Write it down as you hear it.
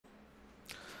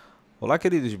Olá,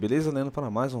 queridos, beleza? Lendo para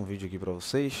mais um vídeo aqui para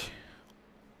vocês.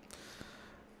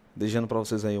 Desejando para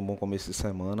vocês aí um bom começo de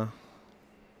semana.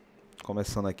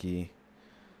 Começando aqui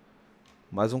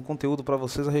mais um conteúdo para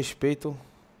vocês a respeito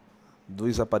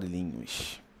dos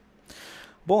aparelhinhos.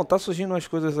 Bom, tá surgindo umas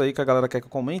coisas aí que a galera quer que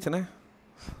eu comente, né?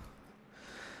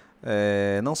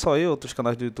 Não só eu, outros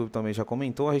canais do YouTube também já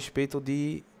comentou a respeito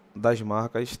das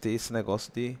marcas ter esse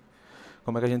negócio de,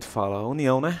 como é que a gente fala?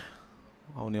 União, né?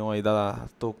 A união aí da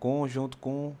Tocon junto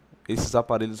com esses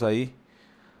aparelhos aí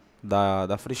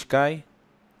da FreeSky,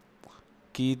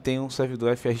 que tem um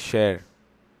servidor FR Share.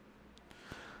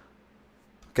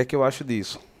 O que é que eu acho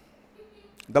disso?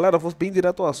 Galera, eu vou bem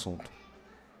direto ao assunto.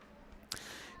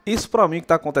 Isso pra mim que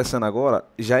tá acontecendo agora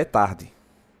já é tarde,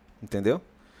 entendeu?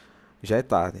 Já é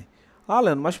tarde. Ah,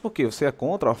 Leandro, mas por quê? Você é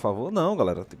contra ou a favor? Não,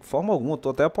 galera, de forma alguma, eu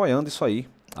tô até apoiando isso aí.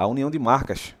 A união de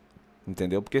marcas,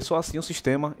 entendeu? Porque só assim o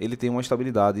sistema ele tem uma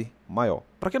estabilidade maior.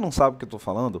 Para quem não sabe o que eu estou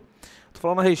falando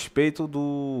a respeito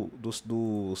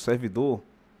do servidor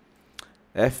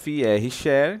FR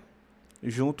Share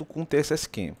junto com o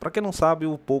TSS-Ken. Para quem não sabe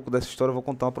um pouco dessa história, eu vou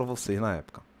contar para vocês na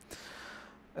época.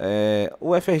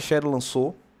 O FR Share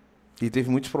lançou e teve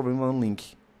muitos problemas no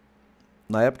link.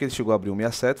 Na época ele chegou a abrir o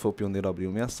 67, foi o pioneiro a abrir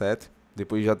o 67.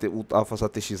 Depois já o Alpha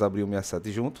TX abriu o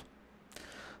 67 junto,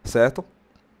 certo?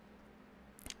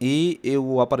 E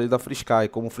o aparelho da FreeSky,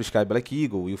 como o FreeSky Black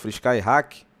Eagle e o FreeSky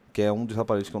Hack, que é um dos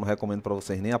aparelhos que eu não recomendo para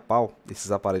vocês nem a pau,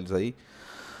 esses aparelhos aí,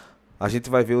 a gente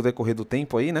vai ver o decorrer do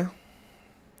tempo aí, né?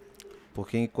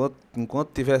 Porque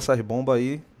enquanto tiver essas bombas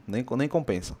aí, nem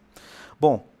compensa.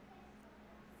 Bom,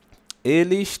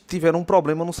 eles tiveram um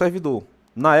problema no servidor.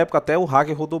 Na época até o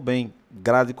hacker rodou bem,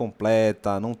 grade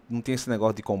completa, não tinha esse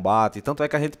negócio de combate. Tanto é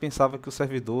que a gente pensava que o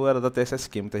servidor era da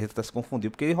TSS-Q, muita gente até se confundiu,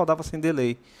 porque ele rodava sem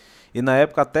delay. E na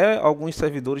época até alguns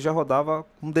servidores já rodava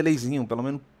com um delayzinho, pelo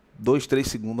menos 2, 3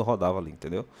 segundos rodava ali,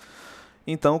 entendeu?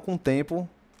 Então com o tempo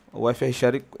o FR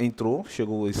Share entrou,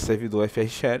 chegou esse servidor FR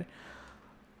Share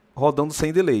rodando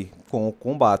sem delay, com o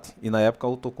combate. E na época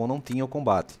o Tocon não tinha o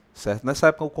combate, certo? Nessa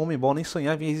época o Comembol nem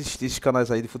sonhava em existir esses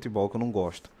canais aí de futebol que eu não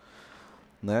gosto,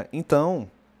 né? Então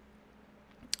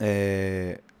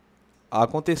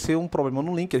aconteceu um problema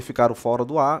no link, eles ficaram fora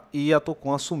do ar e a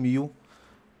Tocon assumiu,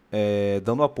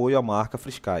 dando apoio à marca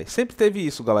FreeSky. Sempre teve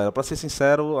isso, galera. Para ser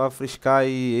sincero, a FreeSky,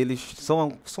 eles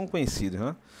são conhecidos,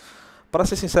 né? Para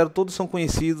ser sincero, todos são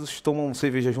conhecidos, tomam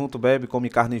cerveja junto, bebe, come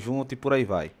carne junto e por aí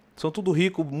vai. São tudo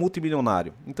rico,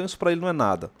 multimilionário. Então isso para ele não é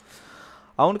nada.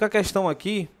 A única questão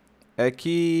aqui é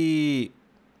que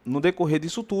no decorrer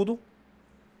disso tudo,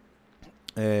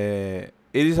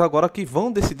 eles agora que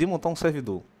vão decidir montar um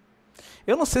servidor.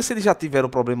 Eu não sei se eles já tiveram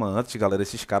problema antes, galera,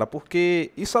 esses caras,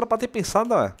 porque isso era para ter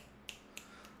pensado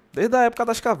desde a época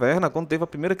das cavernas, quando teve a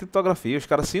primeira criptografia, os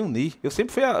caras se unir. Eu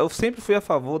sempre fui a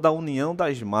favor da união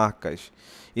das marcas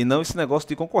e não esse negócio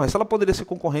de concorrência. Ela poderia ser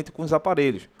concorrente com os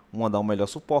aparelhos. Uma dá um melhor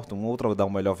suporte, uma outra dá um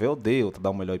melhor VOD, outra dá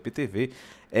um melhor IPTV.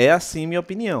 É assim minha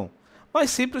opinião.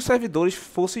 Mas sempre os servidores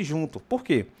fossem juntos. Por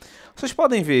quê? Vocês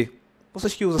podem ver,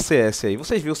 vocês que usam CS aí,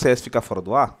 vocês viram o CS ficar fora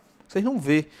do ar? Vocês não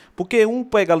vê, porque um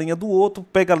pega a linha do outro,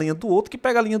 pega a linha do outro, que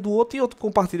pega a linha do outro e outro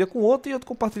compartilha com o outro e outro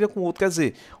compartilha com o outro. Quer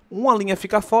dizer, uma linha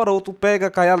fica fora, outro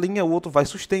pega, cai a linha, o outro vai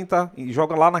sustentar e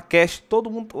joga lá na cache. Todo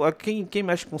mundo, quem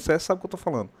mexe com CS sabe o que eu tô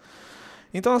falando.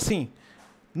 Então assim,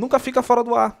 nunca fica fora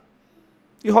do ar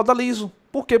e roda liso.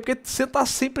 Por quê? Porque você tá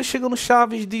sempre chegando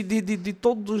chaves de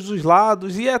todos os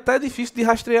lados e é até difícil de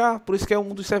rastrear. Por isso que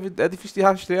é difícil de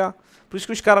rastrear. Por isso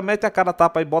que os caras metem a cara a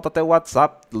tapa e botam até o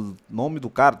WhatsApp, o nome do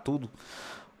cara, tudo.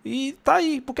 E tá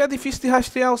aí, porque é difícil de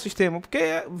rastrear o sistema.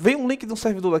 Porque vem um link de um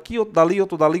servidor daqui, outro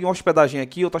dali, uma hospedagem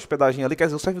aqui, outra hospedagem ali. Quer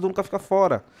dizer, o servidor nunca fica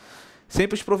fora.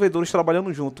 Sempre os provedores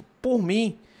trabalhando junto. Por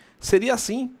mim, seria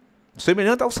assim,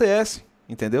 semelhante ao CS,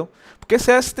 entendeu? Porque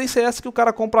tem CS que o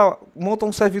cara monta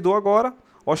um servidor agora,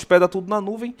 hospeda tudo na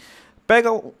nuvem,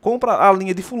 compra a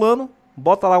linha de fulano,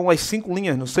 bota lá umas 5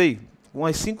 linhas, não sei,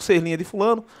 umas 5, 6 linhas de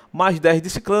fulano, mais 10 de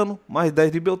ciclano, mais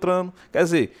 10 de beltrano. Quer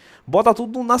dizer, bota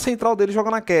tudo na central dele e joga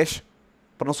na cache,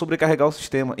 para não sobrecarregar o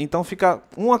sistema. Então fica,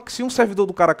 se um servidor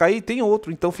do cara cair, tem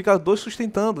outro, então fica dois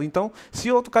sustentando. Então,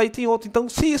 se outro cair, tem outro. Então,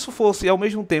 se isso fosse ao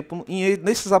mesmo tempo,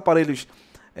 nesses aparelhos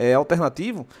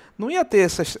alternativos, não ia ter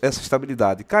essa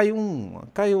estabilidade. Cai um,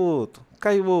 cai outro,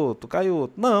 cai outro, cai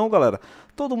outro. Não, galera,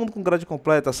 todo mundo com grade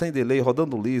completa, sem delay,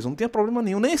 rodando liso, não tinha problema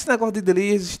nenhum. Nem esse negócio de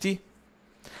delay ia existir.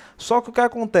 Só que o que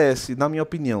acontece, na minha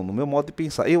opinião, no meu modo de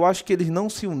pensar, eu acho que eles não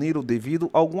se uniram devido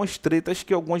a algumas tretas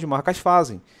que algumas marcas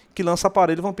fazem, que lança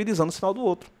aparelho vampirizando o sinal do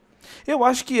outro. Eu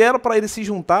acho que era para eles se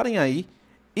juntarem aí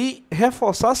e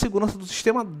reforçar a segurança do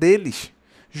sistema deles,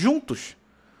 juntos.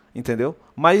 entendeu?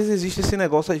 Mas existe esse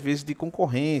negócio às vezes de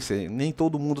concorrência, nem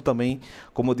todo mundo também,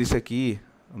 como eu disse aqui,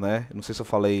 né? Não sei se eu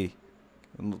falei,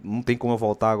 não tem como eu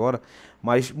voltar agora,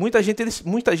 mas muita gente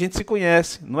se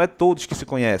conhece, não é todos que se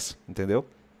conhecem, entendeu?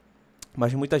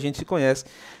 Mas muita gente se conhece.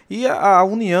 E a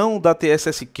união da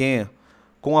TSS Ken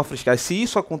com a Frisky, se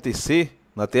isso acontecer,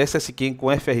 na TSS Ken com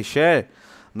FR Share,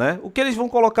 né, o que eles vão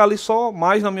colocar ali só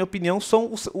mais, na minha opinião,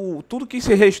 são tudo que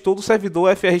se restou do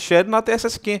servidor FR Share na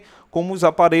TSS Ken, como os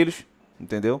aparelhos,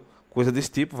 entendeu? Coisa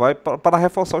desse tipo, vai para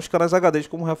reforçar os canais HDs,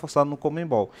 como reforçado no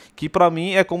Comembol. Que para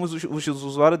mim é como os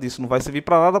usuários disseram, não vai servir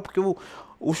para nada, porque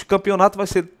os campeonatos vai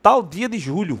ser tal dia de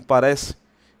julho, parece.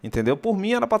 Entendeu? Por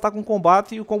mim era para estar com o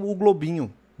combate e com o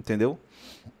globinho, entendeu?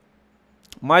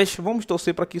 Mas vamos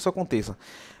torcer para que isso aconteça.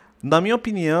 Na minha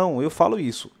opinião, eu falo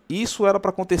isso. Isso era para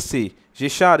acontecer.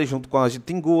 Gechari junto com a gente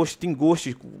tem gosto,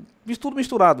 tudo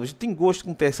misturado. A gente tem gosto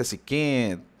com TSS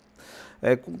Ken,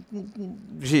 com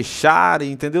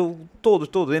Gechari, entendeu?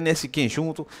 Todo, NS Ken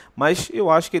junto. Mas eu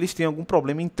acho que eles têm algum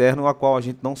problema interno, a qual a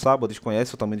gente não sabe, ou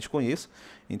desconhece, eu também desconheço,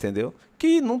 entendeu?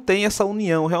 Que não tem essa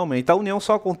união realmente. A união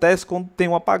só acontece quando tem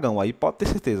um apagão. Aí pode ter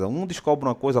certeza. Um descobre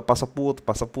uma coisa, passa pro outro,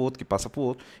 que passa pro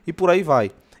outro, e por aí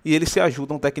vai. E eles se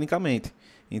ajudam tecnicamente,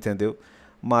 entendeu?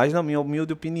 Mas, na minha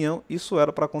humilde opinião, isso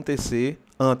era para acontecer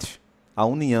antes. A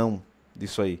união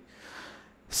disso aí.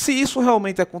 Se isso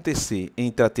realmente acontecer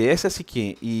entre a TSS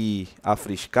Ken e a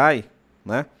Frisky,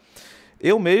 né?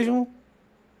 Eu mesmo,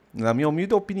 na minha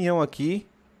humilde opinião aqui,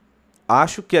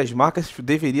 acho que as marcas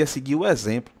deveriam seguir o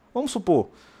exemplo. Vamos supor,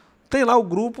 tem lá o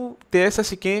grupo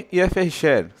TSS Ken e FR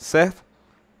Share, certo?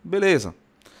 Beleza.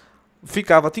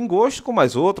 Ficava Team Ghost com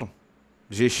mais outro,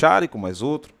 Gechari com mais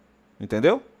outro,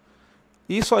 entendeu?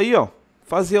 Isso aí, ó,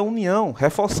 fazia união,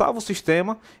 reforçava o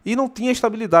sistema e não tinha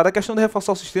estabilidade. A questão de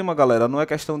reforçar o sistema, galera, não é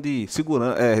questão de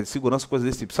segurança, coisa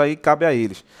desse tipo. Isso aí cabe a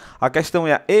eles. A questão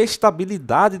é a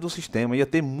estabilidade do sistema. Ia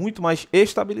ter muito mais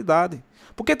estabilidade.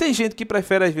 Porque tem gente que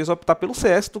prefere, às vezes, optar pelo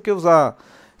CS do que usar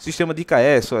sistema de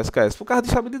IKS ou SKS por causa de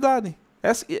estabilidade.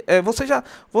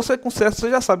 Você com CS você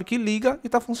já sabe que liga e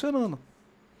está funcionando.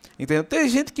 Entendeu? Tem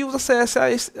gente que usa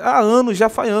CS há anos, já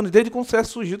faz anos, desde que o CS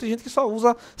surgiu, tem gente que só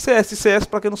usa CS. CS,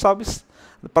 para quem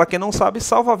não sabe,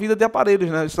 salva a vida de aparelhos,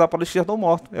 né? Esses aparelhos já estão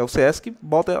mortos. É o CS que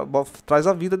traz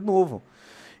a vida de novo.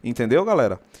 Entendeu,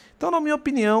 galera? Então, na minha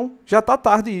opinião, já está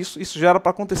tarde isso. Isso já era para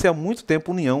acontecer há muito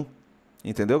tempo, união.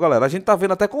 Entendeu, galera? A gente tá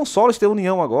vendo até consoles ter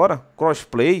união agora,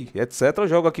 crossplay, etc.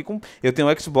 Eu tenho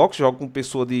um Xbox, jogo com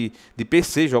pessoa de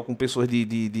PC, jogo com pessoas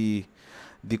de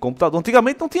computador.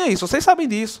 Antigamente não tinha isso, vocês sabem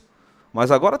disso. Mas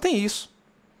agora tem isso.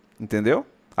 Entendeu?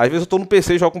 Às vezes eu tô no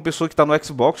PC, jogo com pessoa que tá no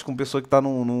Xbox, com pessoa que tá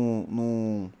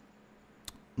no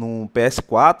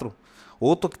PS4,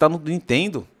 outro que tá no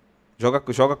Nintendo. Joga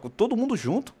com todo mundo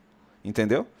junto.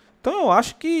 Entendeu? Então eu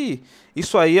acho que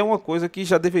isso aí é uma coisa que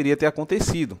já deveria ter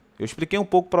acontecido. Eu expliquei um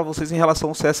pouco para vocês em relação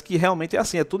ao CS que realmente é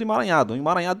assim, é tudo emaranhado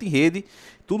de rede,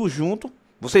 tudo junto.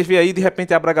 Vocês veem aí, de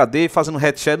repente, abre HD, fazendo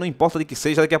headshare, não importa de que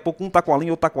seja, daqui a pouco um tá com a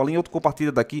linha, outro tá com a linha, outro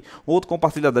compartilha daqui, outro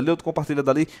compartilha dali, outro compartilha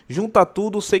dali, junta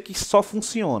tudo, sei que só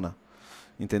funciona.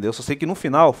 Entendeu? Só sei que no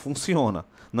final funciona.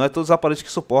 Não é todos os aparelhos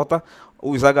que suportam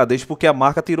os HDs, porque a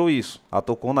marca tirou isso. A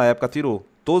Tocon na época tirou.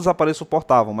 Todos os aparelhos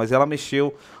suportavam, mas ela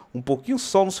mexeu um pouquinho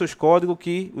só nos seus códigos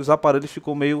que os aparelhos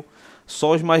ficou meio...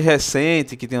 Só os mais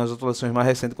recentes, que tem as atualizações mais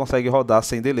recentes, conseguem rodar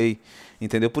sem delay.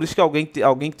 Entendeu? Por isso que alguém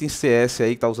que tem CS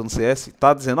aí, que está usando CS,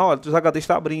 está dizendo, olha, os HDs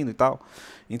estão abrindo e tal.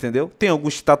 Entendeu? Tem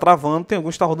alguns que estão travando, tem alguns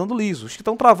que estão rodando liso. Os que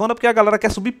estão travando é porque a galera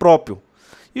quer subir próprio.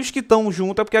 E os que estão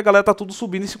junto é porque a galera está tudo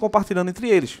subindo e se compartilhando entre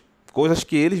eles. Coisas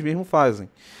que eles mesmos fazem.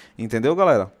 Entendeu,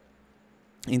 galera?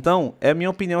 Então, é a minha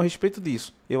opinião a respeito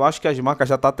disso. Eu acho que as marcas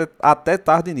já estão até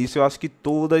tarde nisso. Eu acho que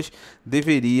todas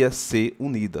deveriam ser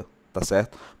unidas. Tá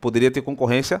certo? Poderia ter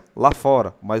concorrência lá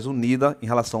fora, mas unida em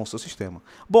relação ao seu sistema.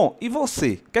 Bom, e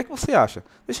você? O que é que você acha?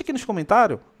 Deixa aqui nos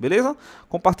comentários, beleza?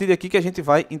 Compartilhe aqui que a gente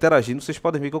vai interagindo. Vocês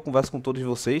podem ver que eu converso com todos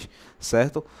vocês,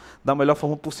 certo? Da melhor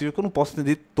forma possível, que eu não posso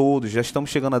atender todos. Já estamos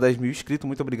chegando a 10 mil inscritos.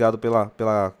 Muito obrigado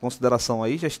pela consideração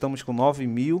aí. Já estamos com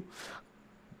 9.400,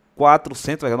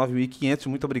 9.500.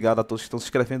 Muito obrigado a todos que estão se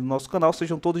inscrevendo no nosso canal.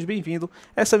 Sejam todos bem-vindos.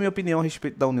 Essa é a minha opinião a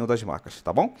respeito da União das Marcas,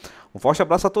 tá bom? Um forte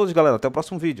abraço a todos, galera. Até o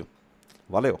próximo vídeo.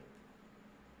 Valeu!